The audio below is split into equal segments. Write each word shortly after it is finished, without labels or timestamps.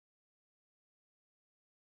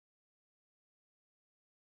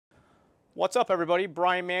What's up, everybody?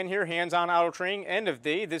 Brian Mann here, Hands-On Auto Training, end of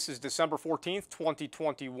day. This is December 14th,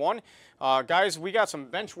 2021. Guys, we got some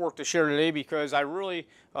bench work to share today because I really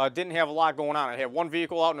didn't have a lot going on. I had one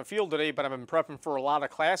vehicle out in the field today, but I've been prepping for a lot of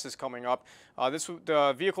classes coming up.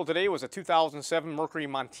 The vehicle today was a 2007 Mercury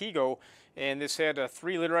Montego, and this had a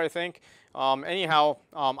 3-liter, I think. I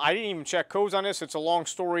didn't even check codes on this. It's a long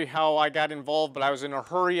story how I got involved, but I was in a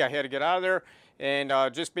hurry. I had to get out of there. And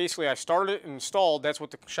just basically I started and installed. That's what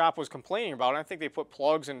the shop was complaining about. And I think they put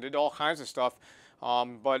plugs and did all kinds of stuff.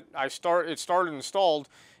 But it started and installed.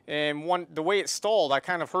 And the way it stalled, I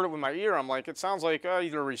kind of heard it with my ear. I'm like, it sounds like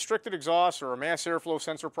either a restricted exhaust or a mass airflow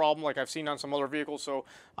sensor problem like I've seen on some other vehicles. So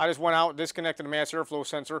I just went out, disconnected the mass airflow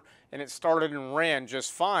sensor, and it started and ran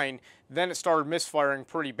just fine. Then it started misfiring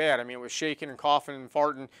pretty bad. I mean, it was shaking and coughing and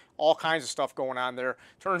farting, all kinds of stuff going on there.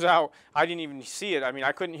 Turns out I didn't even see it. I mean,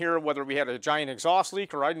 I couldn't hear whether we had a giant exhaust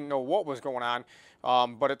leak or I didn't know what was going on.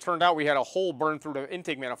 But it turned out we had a hole burned through the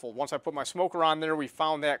intake manifold. Once I put my smoker on there, we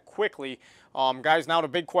found that quickly. Guys, now the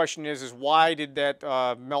big question is why did that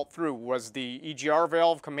melt through? Was the EGR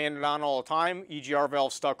valve commanded on all the time? EGR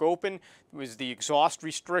valve stuck open? Was the exhaust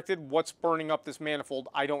restricted? What's burning up this manifold?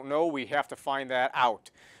 I don't know. We have to find that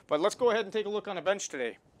out. But let's go ahead and take a look on the bench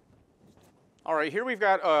today. All right, here we've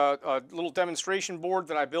got a little demonstration board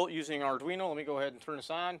that I built using Arduino. Let me go ahead and turn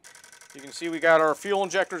this on. You can see we got our fuel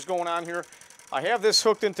injectors going on here. I have this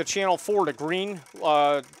hooked into channel 4, the green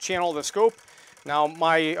channel of the scope. Now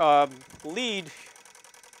my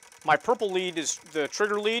purple lead is the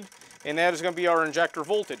trigger lead, and that is going to be our injector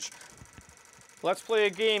voltage. Let's play a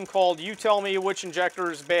game called You Tell Me Which Injector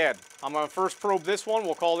is Bad. I'm going to first probe this one.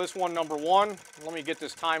 We'll call this one number 1. Let me get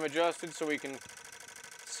this time adjusted so we can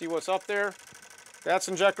see what's up there. That's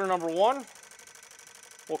injector number 1.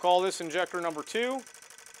 We'll call this injector number 2.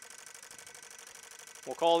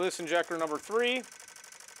 We'll call this injector number 3.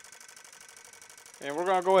 And we're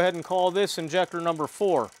going to go ahead and call this injector number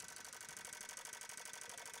 4.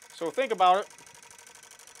 So think about it.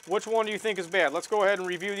 Which one do you think is bad? Let's go ahead and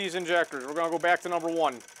review these injectors. We're going to go back to number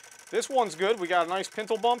 1. This one's good. We got a nice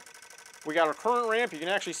pintle bump. We got our current ramp. You can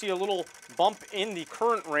actually see a little bump in the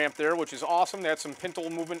current ramp there, which is awesome. That's some pintle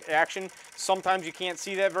movement action. Sometimes you can't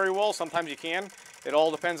see that very well. Sometimes you can. It all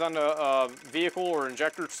depends on the vehicle or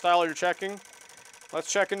injector style you're checking. Let's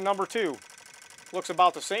check in number 2. Looks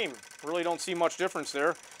about the same. Really don't see much difference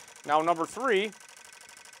there. Now number 3,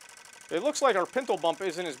 it looks like our pintle bump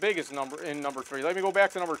isn't as big as number 3. Let me go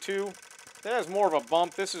back to number 2. That has more of a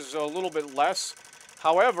bump. This is a little bit less.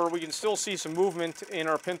 However, we can still see some movement in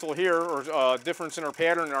our pintle here, or difference in our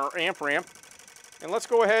pattern in our amp ramp. And let's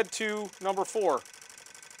go ahead to number 4.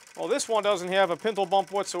 Well, this one doesn't have a pintle bump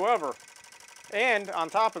whatsoever. And on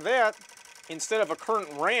top of that, instead of a current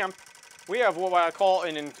ramp, we have what I call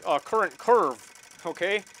a current curve,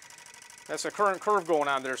 okay? That's a current curve going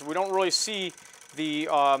on there, so we don't really see the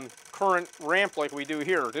current ramp like we do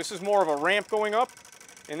here. This is more of a ramp going up,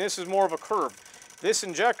 and this is more of a curve. This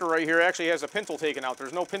injector right here actually has a pintle taken out.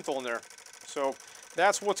 There's no pintle in there. So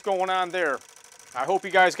that's what's going on there. I hope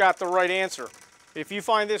you guys got the right answer. If you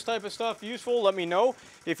find this type of stuff useful, let me know.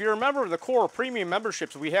 If you're a member of the Core Premium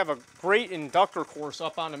memberships, we have a great inductor course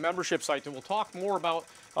up on the membership site that will talk more about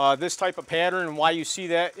this type of pattern and why you see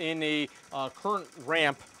that in a current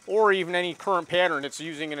ramp or even any current pattern that's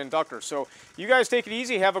using an inductor. So you guys take it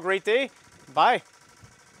easy. Have a great day. Bye.